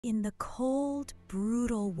In the cold,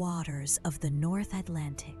 brutal waters of the North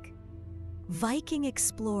Atlantic, Viking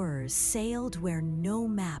explorers sailed where no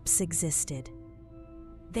maps existed.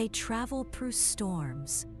 They traveled through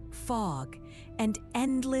storms, fog, and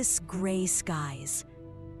endless gray skies.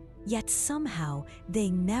 Yet somehow they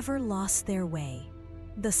never lost their way.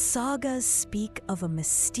 The sagas speak of a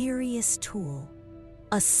mysterious tool,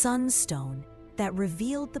 a sunstone that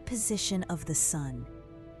revealed the position of the sun,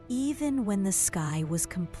 even when the sky was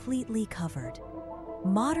completely covered.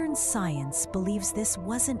 Modern science believes this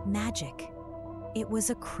wasn't magic. It was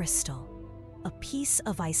a crystal, a piece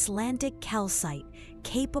of Icelandic calcite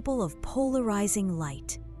capable of polarizing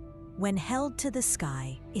light. When held to the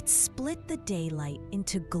sky, it split the daylight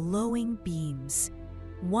into glowing beams,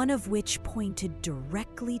 one of which pointed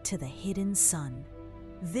directly to the hidden sun.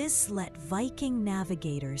 This let Viking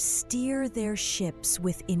navigators steer their ships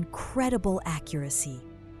with incredible accuracy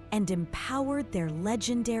and empowered their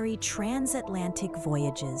legendary transatlantic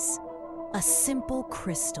voyages. A simple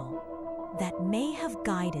crystal that may have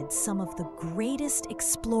guided some of the greatest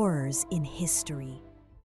explorers in history.